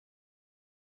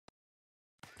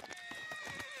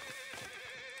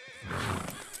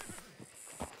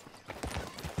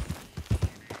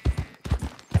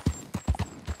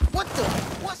What the?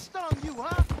 What stung you,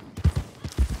 huh?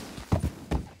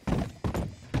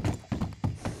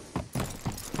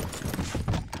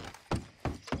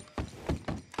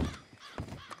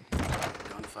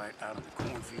 Gunfight out of the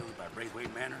cornfield by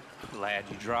Braithwaite Manor. Glad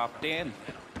you dropped in.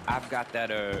 I've got that,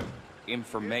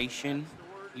 information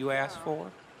you asked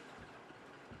for.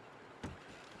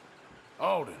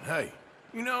 Alden, hey,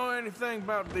 you know anything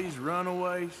about these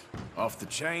runaways off the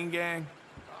chain gang?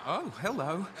 Oh,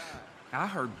 hello. I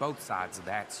heard both sides of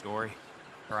that story.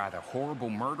 They're either horrible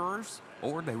murderers,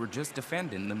 or they were just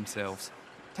defending themselves.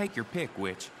 Take your pick,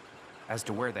 which. As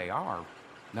to where they are,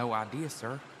 no idea,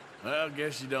 sir. Well, I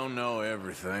guess you don't know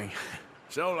everything.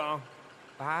 So long.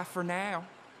 Bye for now.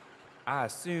 I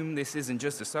assume this isn't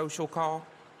just a social call?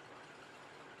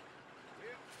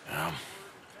 I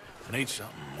need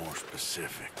something more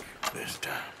specific this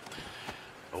time.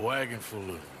 A wagon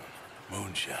full of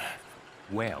moonshine.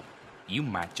 Well, you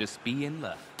might just be in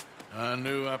luck. I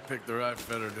knew I picked the right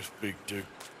fella to speak to.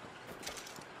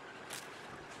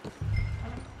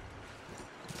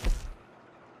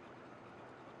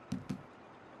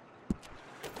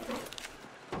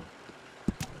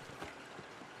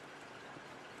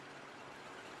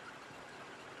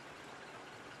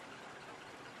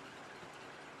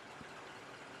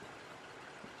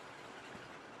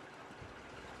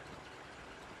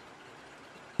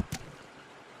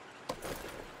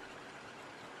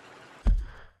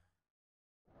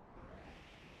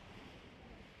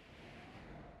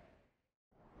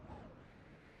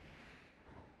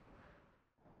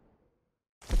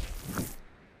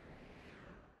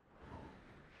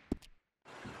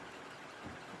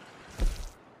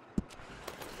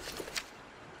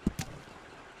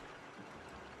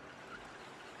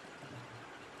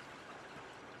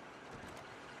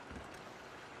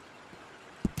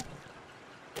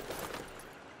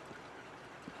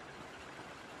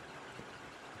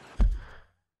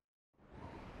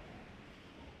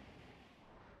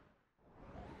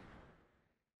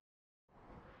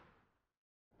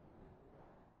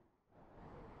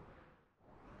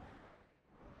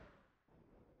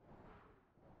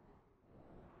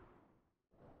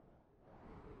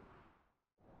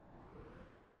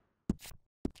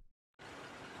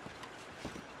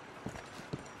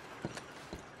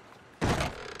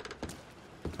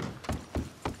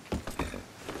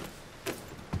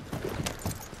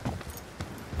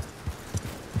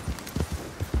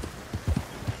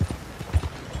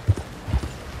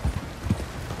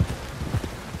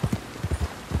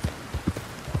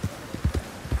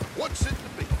 What's it to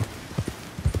be?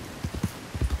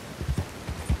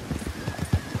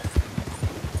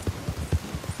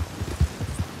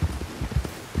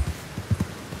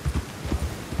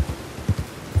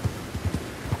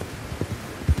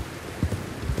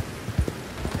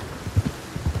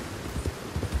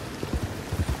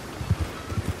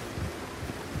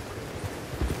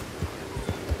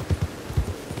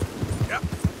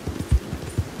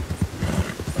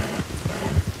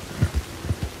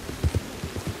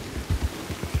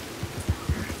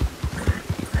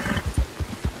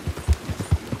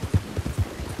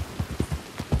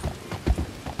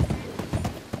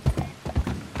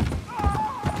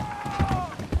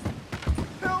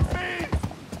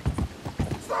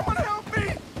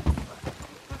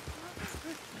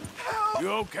 You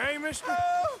okay, mister?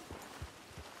 Help!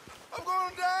 I'm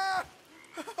gonna die!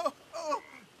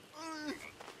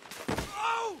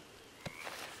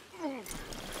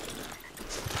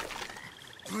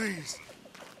 Please,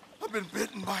 I've been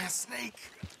bitten by a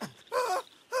snake.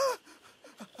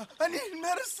 I need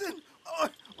medicine. Or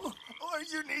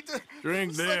you need to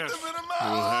Drink stick this. them in a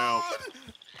It'll help. mouth.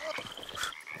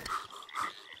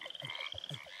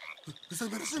 Is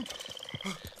that medicine?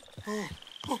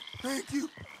 Oh, thank you.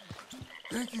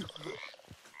 Thank you.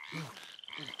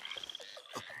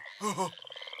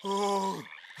 Oh.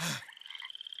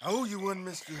 I owe you one,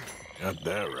 mister. Got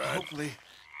that right. Hopefully,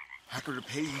 I could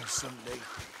repay you someday.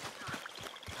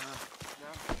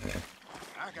 Now,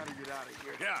 I gotta get out of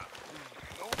here. Yeah.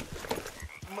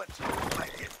 Don't much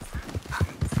like it.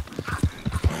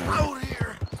 Out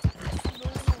here.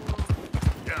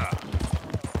 Yeah.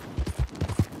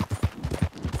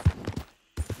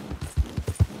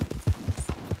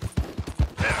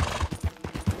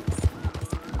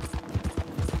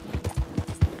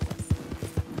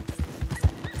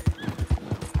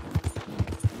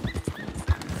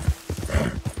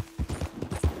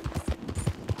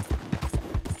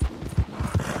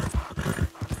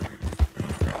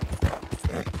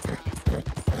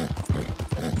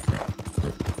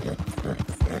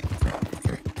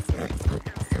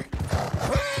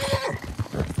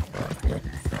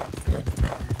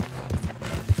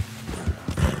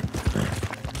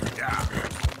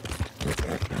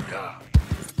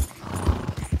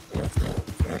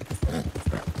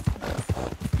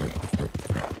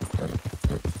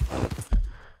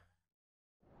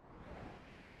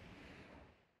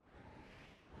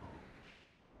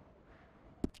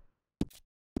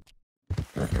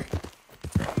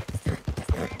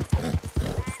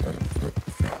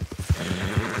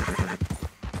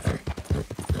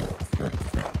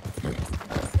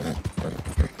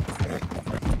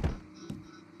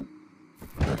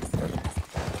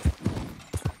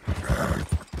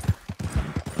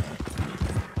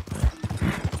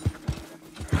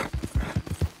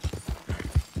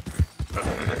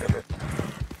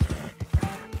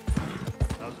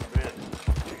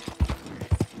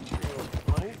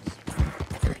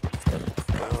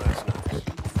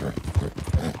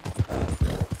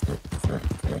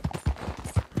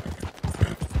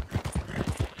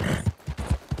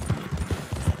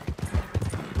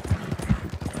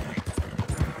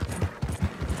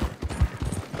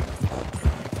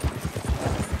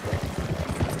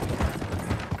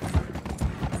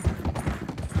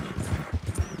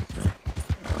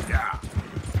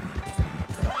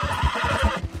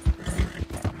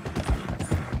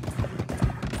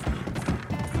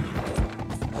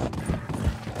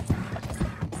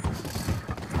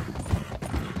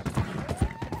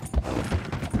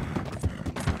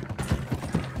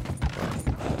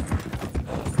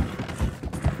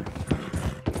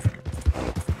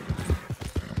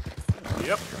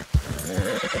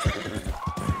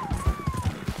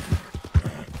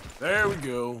 There we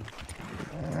go.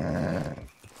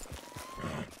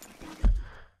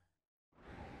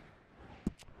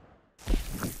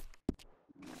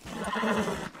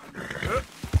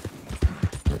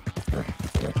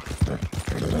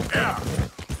 Yeah.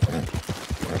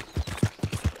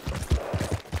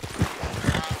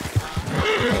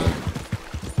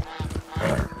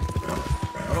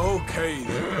 Okay,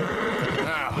 then.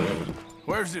 Now,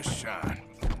 where's this shine?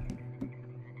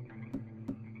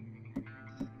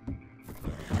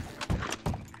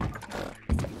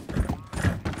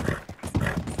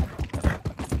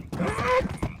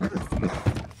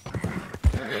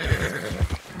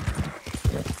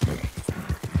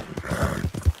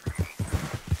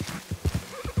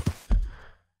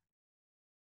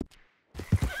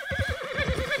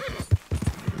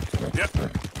 Yep.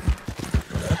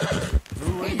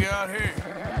 Who we got here?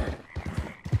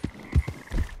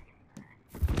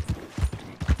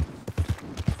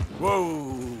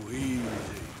 Whoa, easy.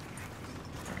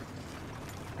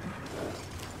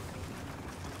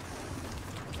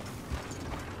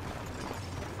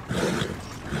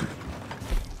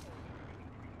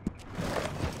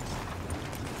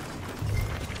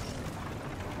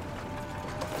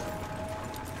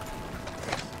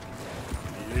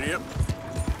 Yep.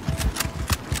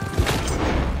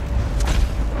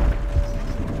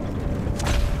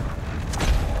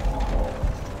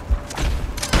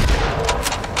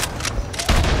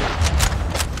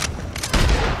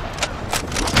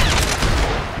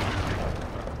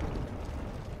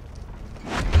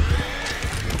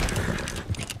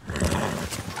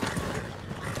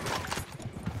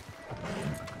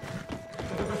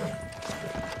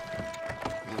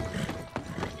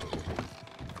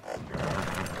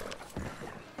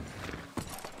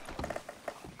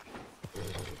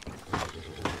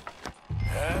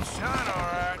 Shine, all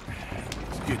right.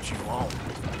 Let's get you on.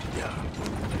 Yeah.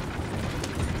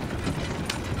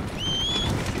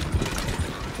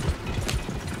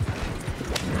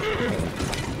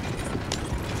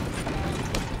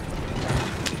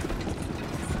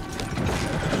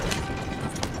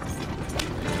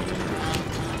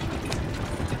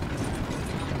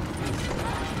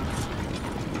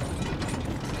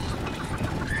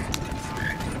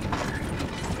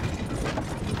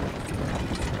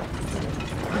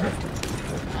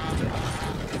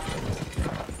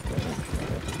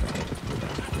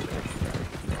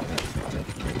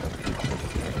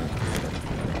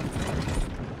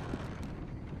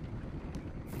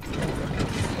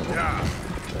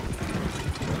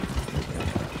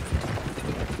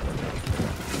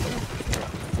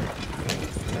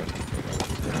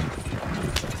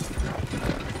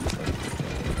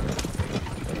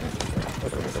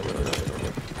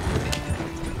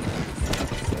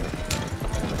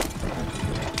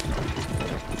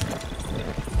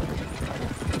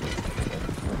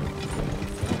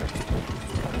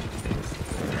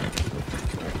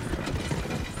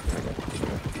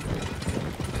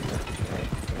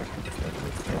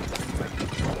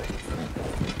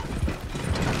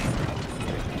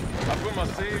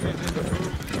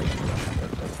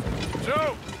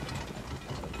 So,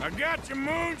 I got your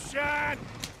moonshine.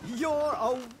 You're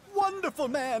a wonderful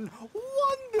man.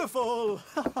 Wonderful.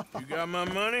 You got my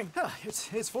money?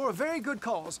 It's for a very good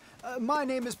cause. My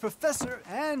name is Professor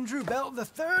Andrew Bell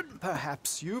III.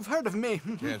 Perhaps you've heard of me.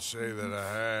 Can't say that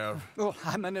I have. Well,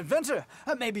 I'm an inventor.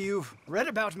 Maybe you've read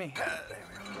about me.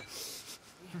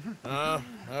 I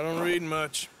don't read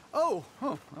much. Oh,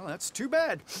 well, that's too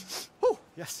bad. Oh,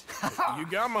 yes. You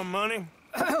got my money?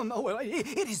 Oh, well, it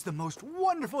is the most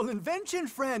wonderful invention,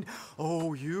 friend.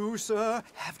 Oh, you, sir,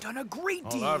 have done a great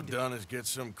deed. All I've done is get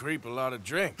some creep a lot of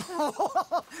drink.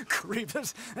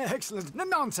 Creepers. Excellent.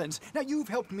 Nonsense. Now, you've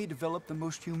helped me develop the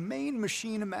most humane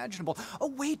machine imaginable. A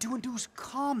way to induce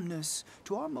calmness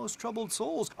to our most troubled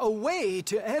souls. A way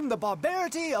to end the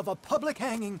barbarity of a public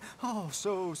hanging. Oh,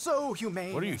 so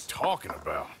humane. What are you talking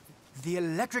about? The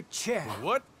electric chair.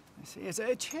 What? See, it's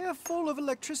a chair full of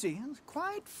electricity. It's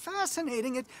quite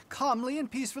fascinating. It calmly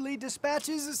and peacefully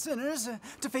dispatches the sinners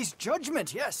to face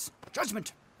judgment. Yes,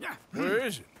 judgment. Yeah. Where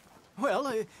is it?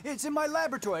 Well, it's in my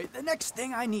laboratory. The next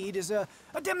thing I need is a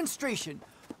demonstration.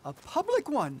 A public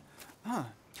one. Huh.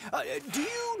 Do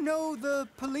you know the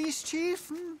police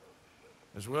chief?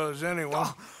 As well as anyone.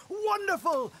 Oh,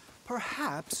 wonderful!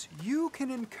 Perhaps you can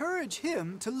encourage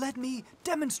him to let me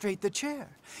demonstrate the chair.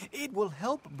 It will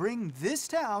help bring this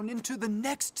town into the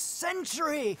next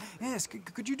century. Yes,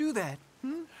 could you do that?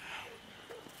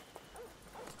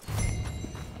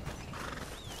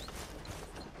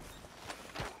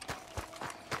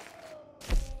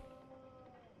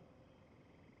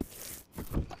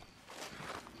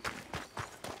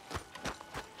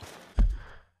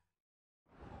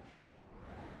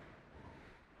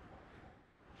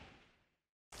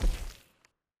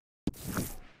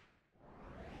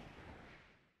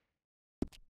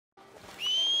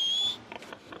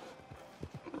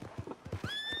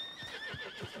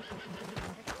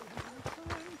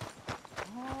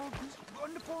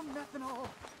 more methanol.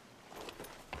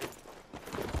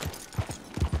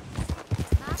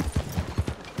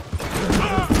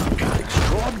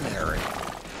 Extraordinary.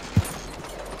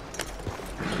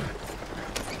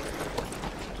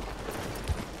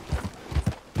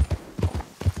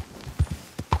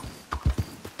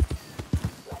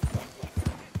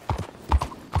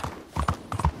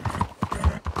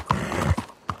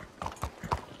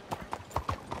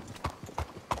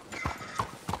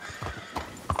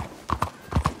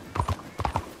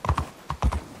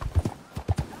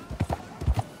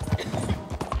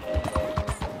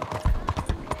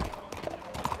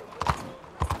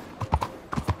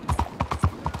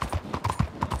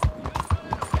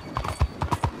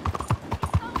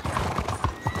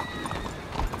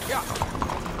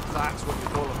 That's what you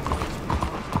call a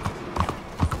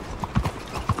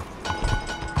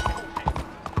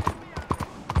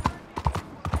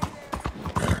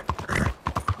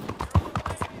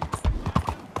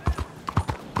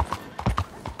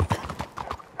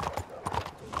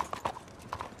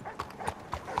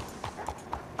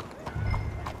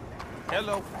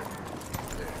Hello.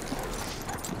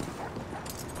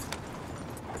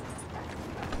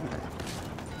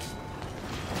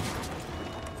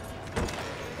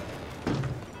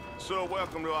 So,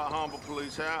 welcome to our humble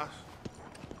police house.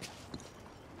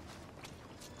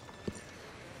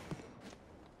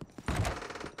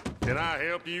 Can I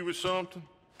help you with something?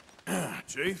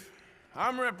 Chief,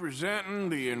 I'm representing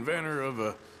the inventor of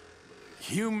a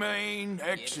humane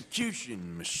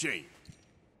execution machine.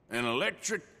 An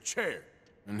electric chair.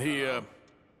 And he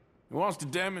wants to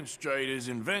demonstrate his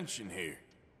invention here.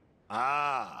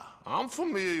 Ah, I'm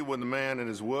familiar with the man and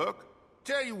his work.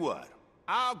 Tell you what,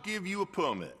 I'll give you a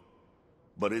permit.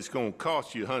 But it's gonna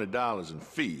cost you $100 in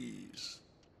fees.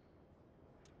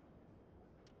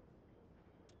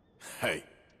 Hey,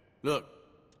 look,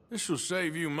 this will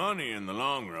save you money in the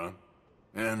long run.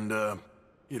 And,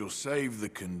 it'll save the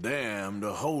condemned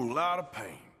a whole lot of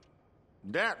pain.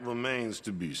 That remains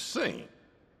to be seen.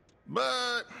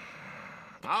 But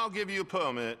I'll give you a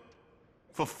permit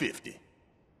for 50.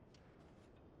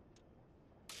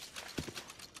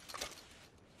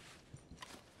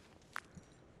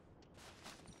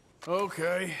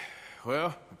 Okay,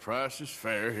 well, the price is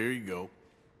fair. Here you go.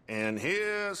 And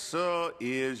here, sir,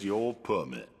 is your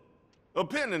permit.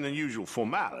 Pending the usual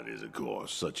formalities, of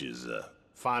course, such as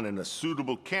finding a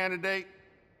suitable candidate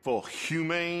for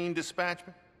humane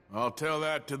dispatchment. I'll tell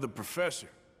that to the professor.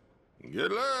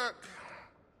 Good luck.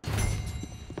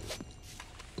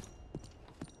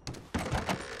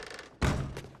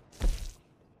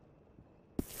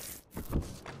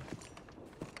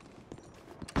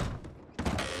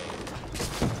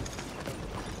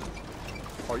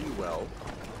 Are you well?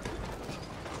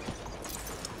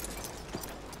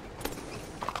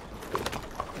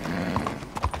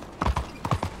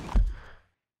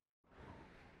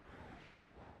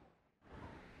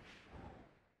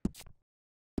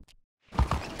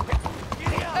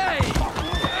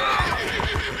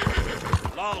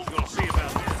 Law's gonna see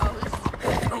about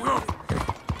this. Go, go!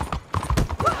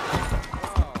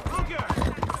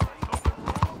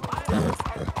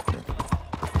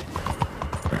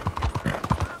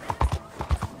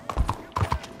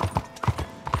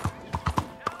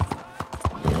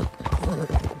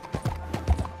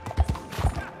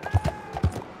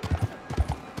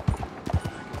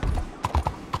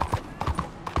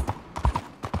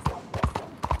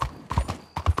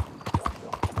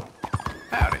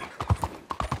 Howdy.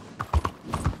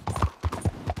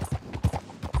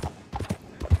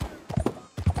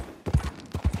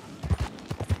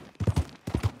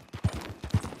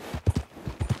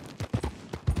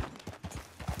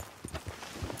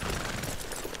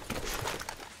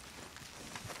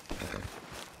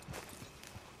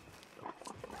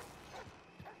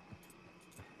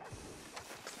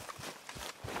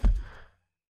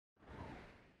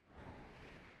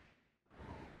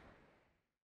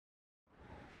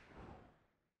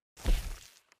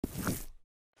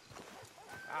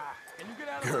 Can you get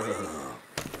out of the way?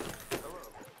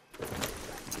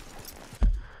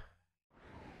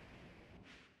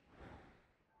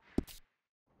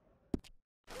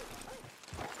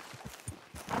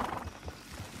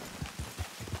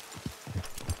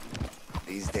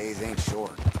 These days ain't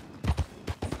short.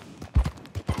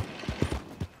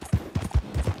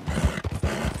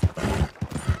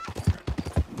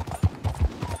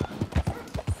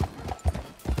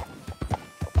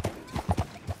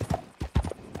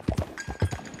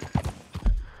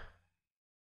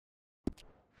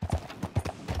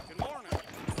 Good morning.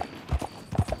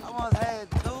 I almost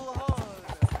had 2 holes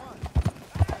at once.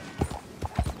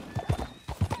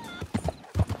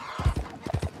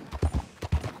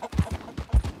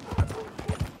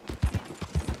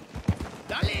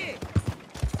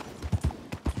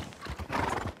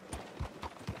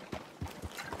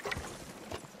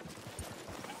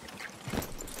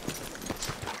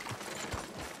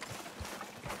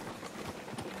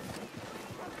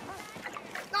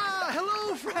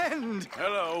 friend!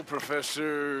 Hello,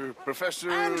 Professor...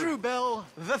 Andrew Bell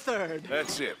III.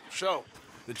 That's it. So,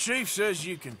 the chief says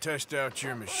you can test out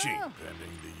your machine,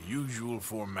 pending the usual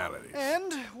formalities.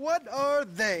 And what are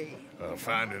they?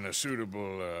 Finding a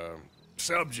suitable,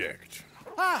 subject.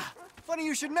 Ah, funny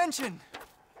you should mention.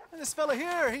 This fella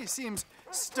here, he seems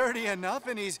sturdy enough,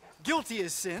 and he's guilty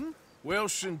as sin.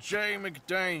 Wilson J.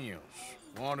 McDaniels,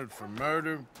 wanted for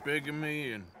murder,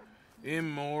 bigamy, and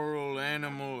immoral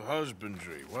animal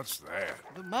husbandry. What's that?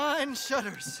 The mind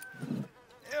shudders.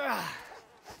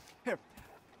 Here,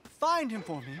 find him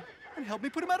for me, and help me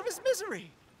put him out of his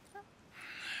misery.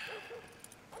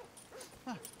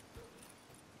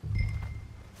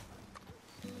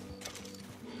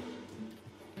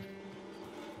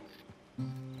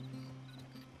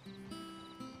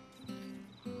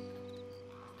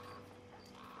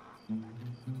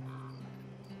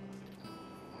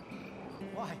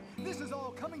 Why, this is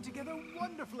all coming together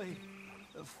wonderfully.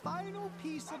 The final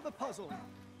piece of the puzzle.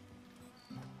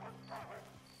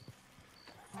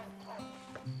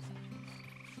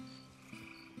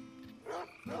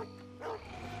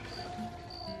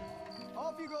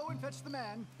 Off you go and fetch the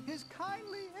man. His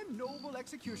kindly and noble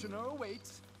executioner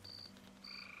awaits.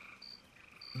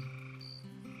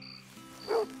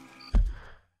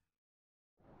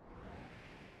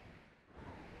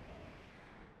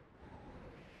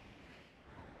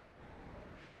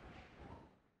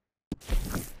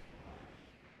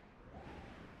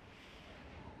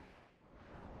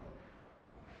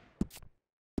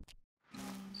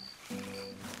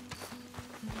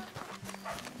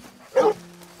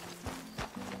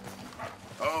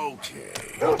 Okay,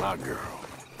 my girl.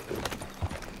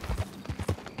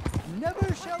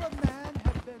 Never shall a man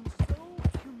have been so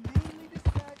humanely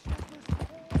dispatched as this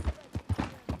whole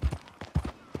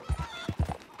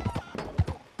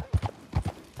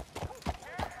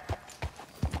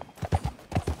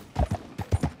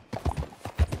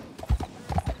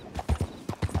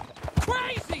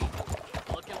Crazy!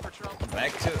 Looking for trouble?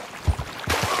 Back to it.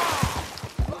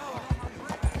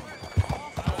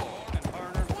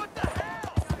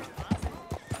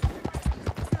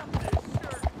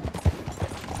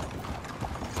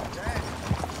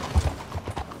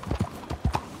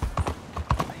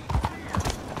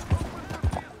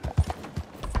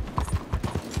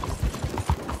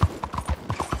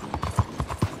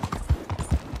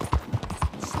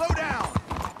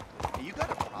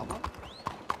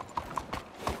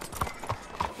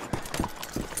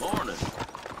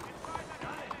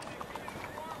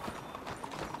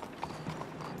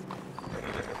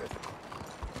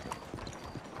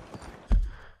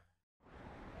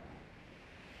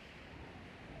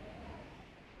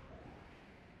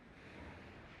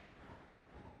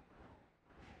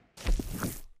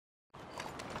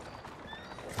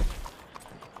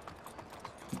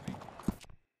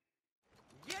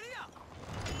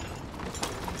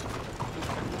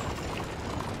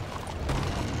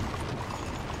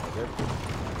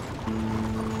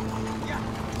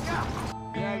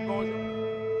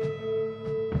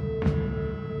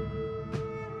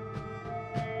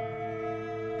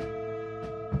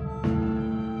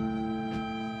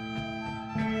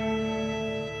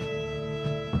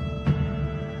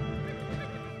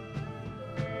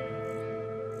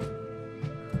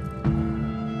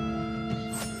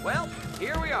 Well,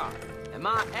 here we are. And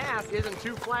my ass isn't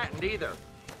too flattened either.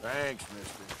 Thanks,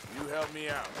 mister. You helped me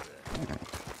out there.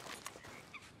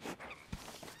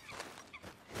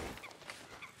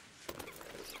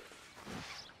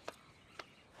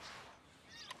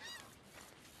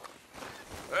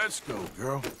 Let's go,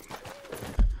 girl.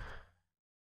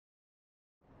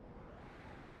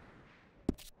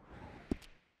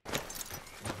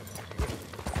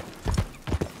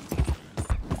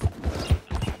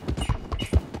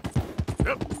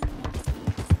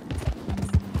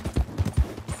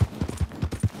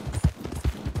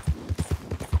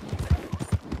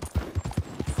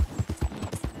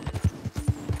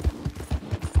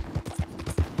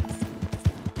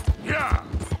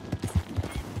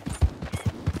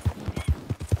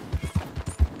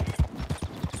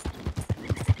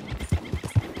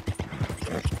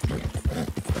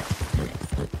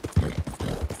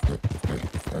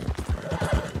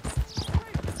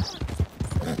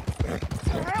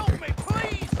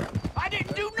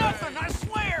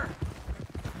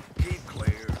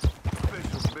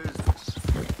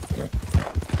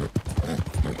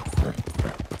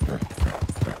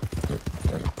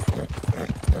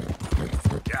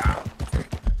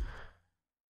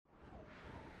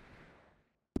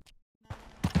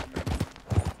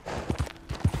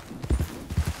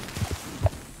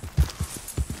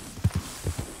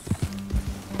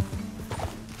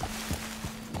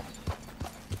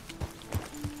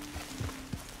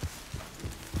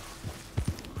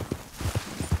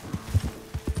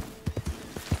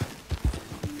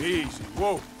 Easy.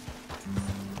 Whoa.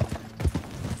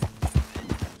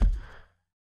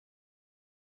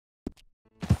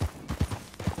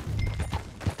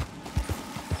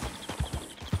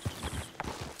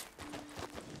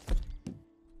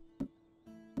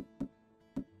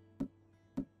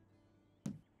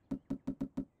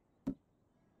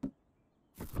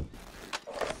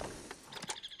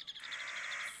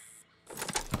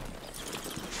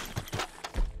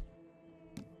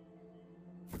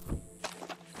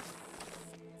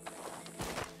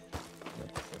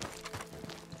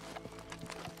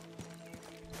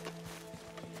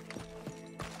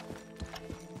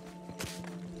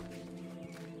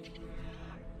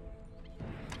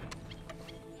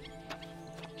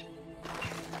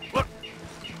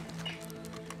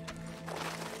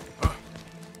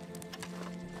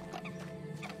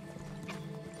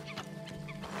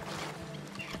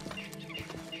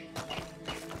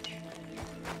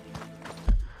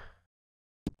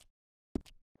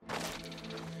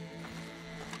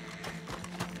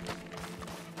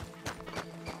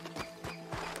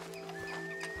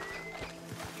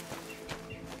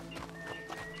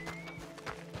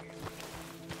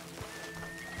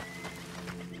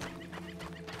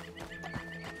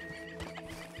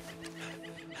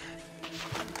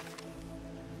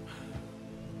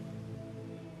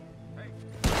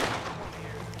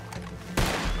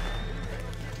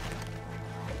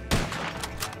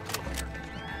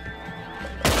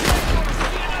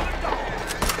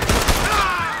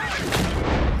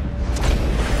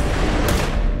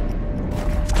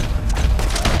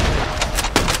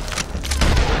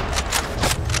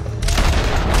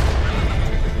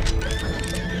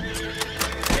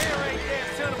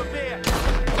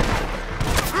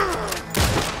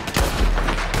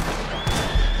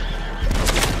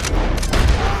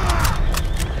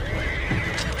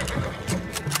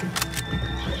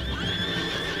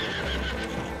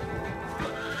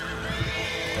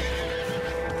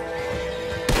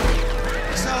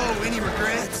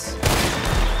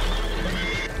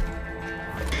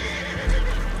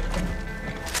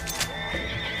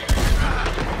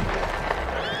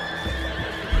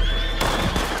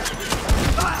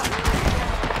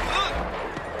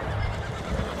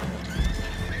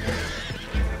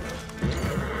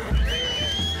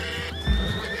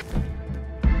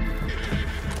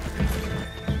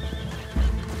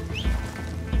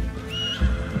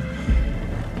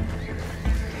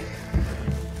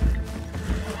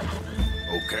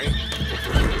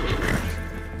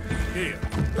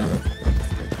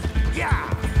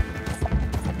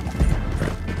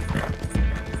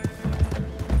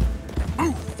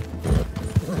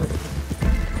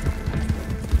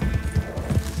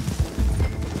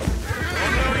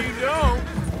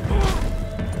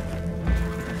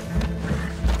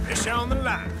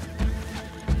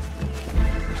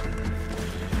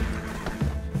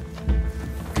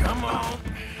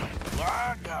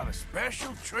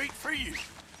 Special treat for you.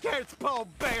 Cat's paw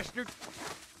bastard.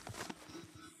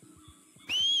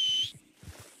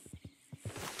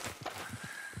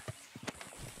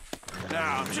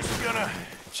 Now, I'm just gonna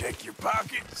check your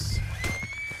pockets.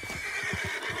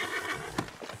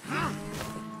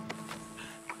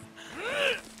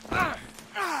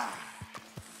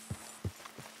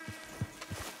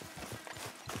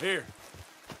 Here.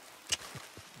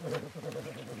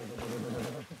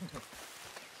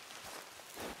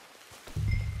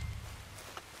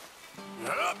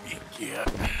 Up you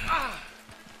get.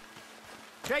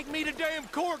 Take me to damn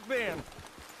Cork, then.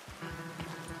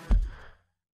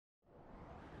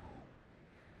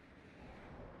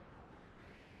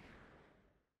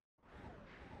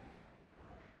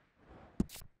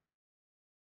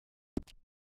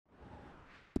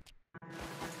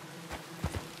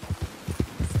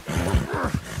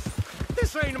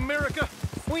 This ain't America.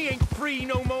 We ain't free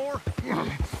no more.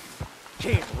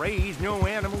 Can't raise no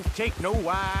animals, take no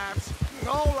wives.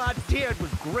 All I did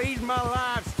was graze my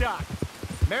livestock.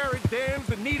 Married them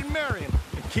that needed marrying,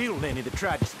 and killed any that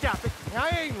tried to stop it. I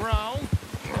ain't wrong.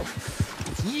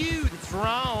 It's you that's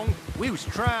wrong. We was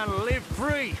trying to live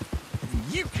free.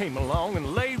 You came along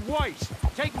and laid waste.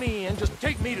 Take me in, just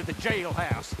take me to the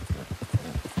jailhouse.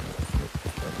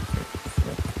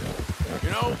 You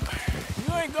know,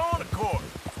 you ain't going to court.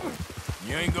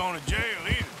 You ain't going to jail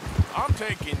either. I'm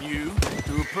taking you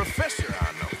to a professor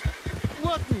I know.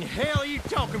 What in hell are you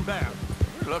talking about?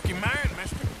 You're a lucky man,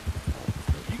 mister.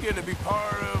 You get to be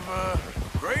part of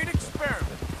a great experiment.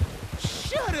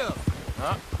 Shut up!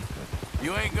 Huh?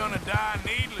 You ain't gonna die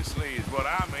needlessly is what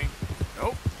I mean.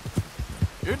 Nope.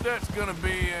 Your death's gonna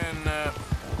be an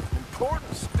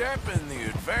important step in the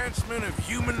advancement of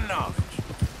human knowledge.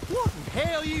 What in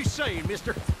hell are you saying,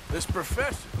 mister? This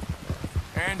professor,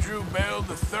 Andrew Bell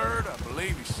III, I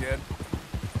believe he said.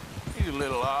 He's a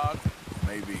little odd,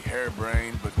 maybe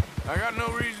harebrained, but I got no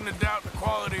reason to doubt the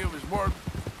quality of his work.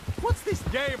 What's this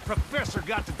damn professor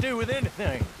got to do with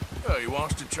anything? Well, he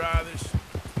wants to try this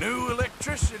new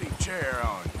electricity chair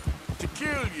on you, to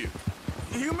kill you.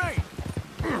 Humane.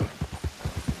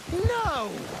 No!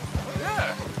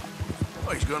 Yeah.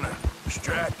 Well, he's gonna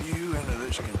strap you into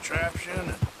this contraption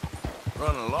and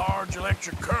run a large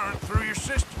electric current through your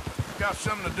system. Got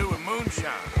something to do with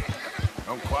moonshine.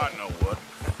 Don't quite know what.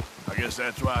 I guess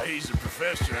that's why he's the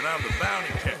professor and I'm the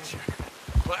bounty catcher.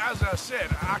 Well, as I said,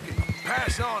 I can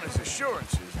pass on his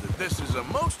assurances that this is a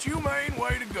most humane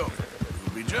way to go.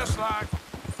 It'll be just like,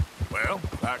 well,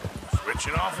 like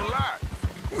switching off a light.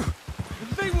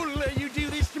 They wouldn't let you do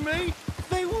this to me.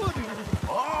 They wouldn't.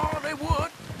 Oh, they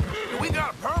would. We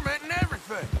got a permit and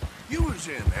everything. You was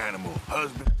in animal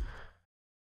husbandry.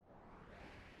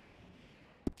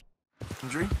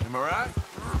 Am I right?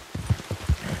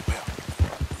 Well,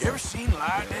 you ever seen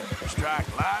lightning strike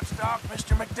livestock,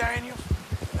 Mr. McDaniels?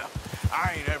 Well,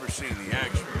 I ain't ever seen the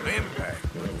actual impact,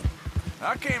 but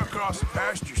I came across the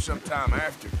pasture sometime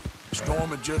after. The storm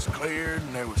had just cleared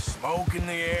and there was smoke in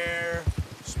the air,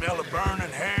 smell of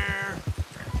burning hair.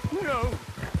 You know,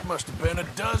 must have been a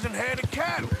dozen head of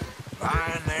cattle,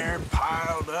 lying there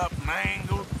piled up,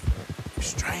 mangled, with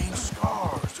strange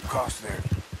scars across their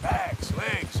backs,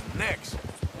 legs, and necks.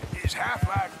 It's half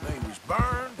like they was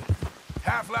burned,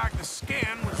 half like the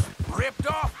skin was ripped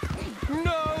off.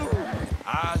 No!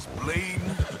 Eyes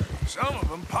bleeding, some of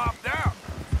them popped out.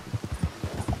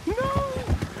 No!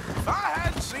 If I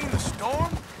hadn't seen the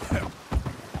storm, well,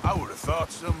 I would have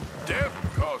thought some devil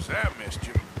caused that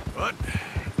mischief. But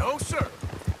no, sir.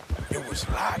 It was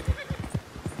light.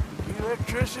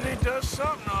 Electricity does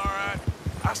something, all right.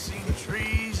 I seen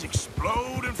trees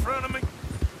explode in front of me.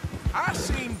 I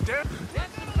seen death.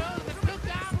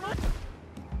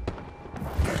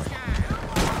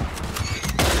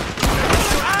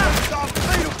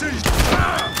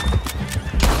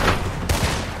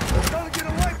 Gotta get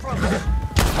away from us.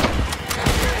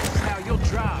 This is how you'll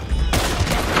drive.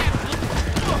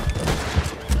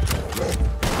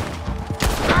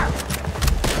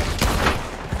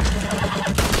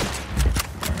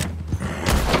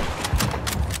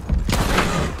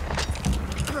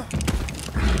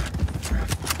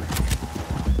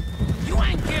 You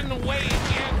ain't getting away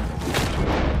again.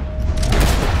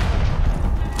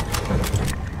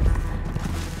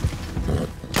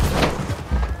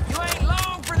 You ain't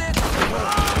long for this.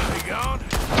 He gone?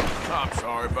 I'm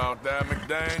sorry about that,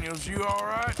 McDaniels. You all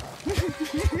right?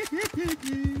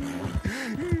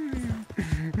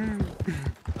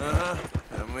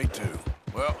 Me too.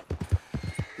 Well,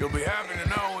 you'll be happy to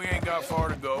know we ain't got far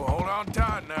to go. Hold on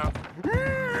tight now.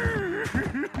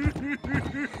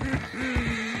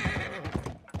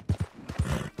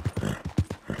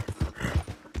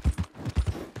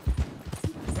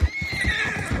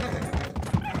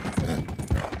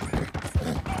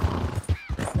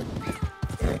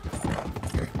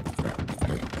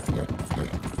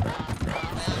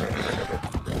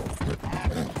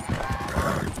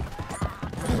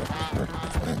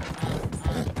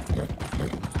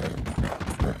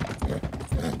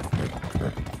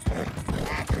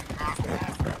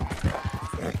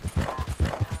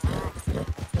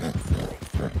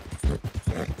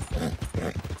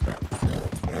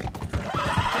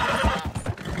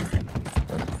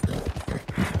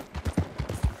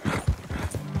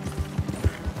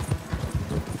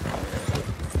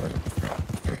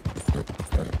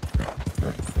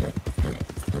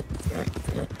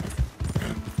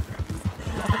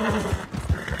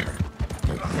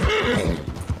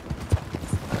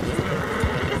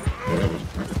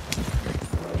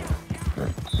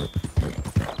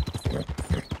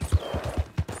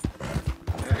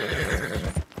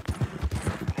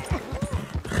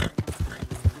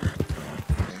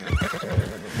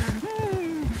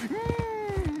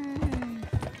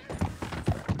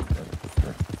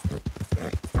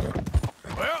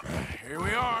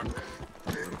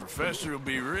 Professor will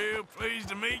be real pleased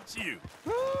to meet you.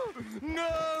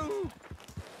 No!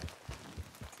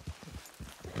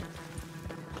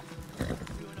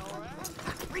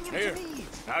 Bring him Here, to me.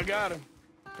 I got him.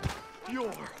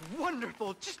 You're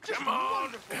wonderful. Just Come on.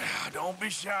 wonderful. Don't be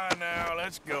shy now.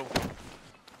 Let's go.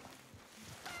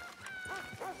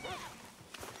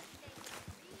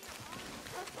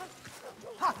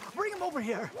 Ha, bring him over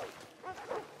here.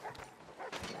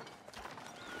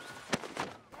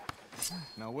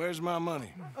 Now, where's my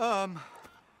money?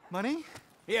 Money?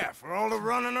 Yeah, for all the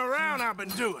running around I've been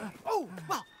doing. Oh,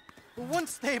 well,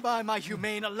 Once they buy my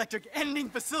humane electric ending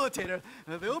facilitator,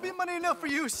 there'll be money enough for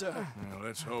you, sir. Well,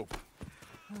 let's hope.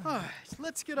 All right,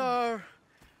 let's get our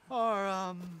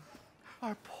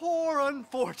poor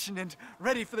unfortunate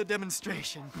ready for the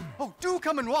demonstration. Oh, do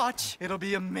come and watch. It'll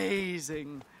be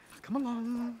amazing. Come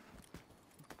along.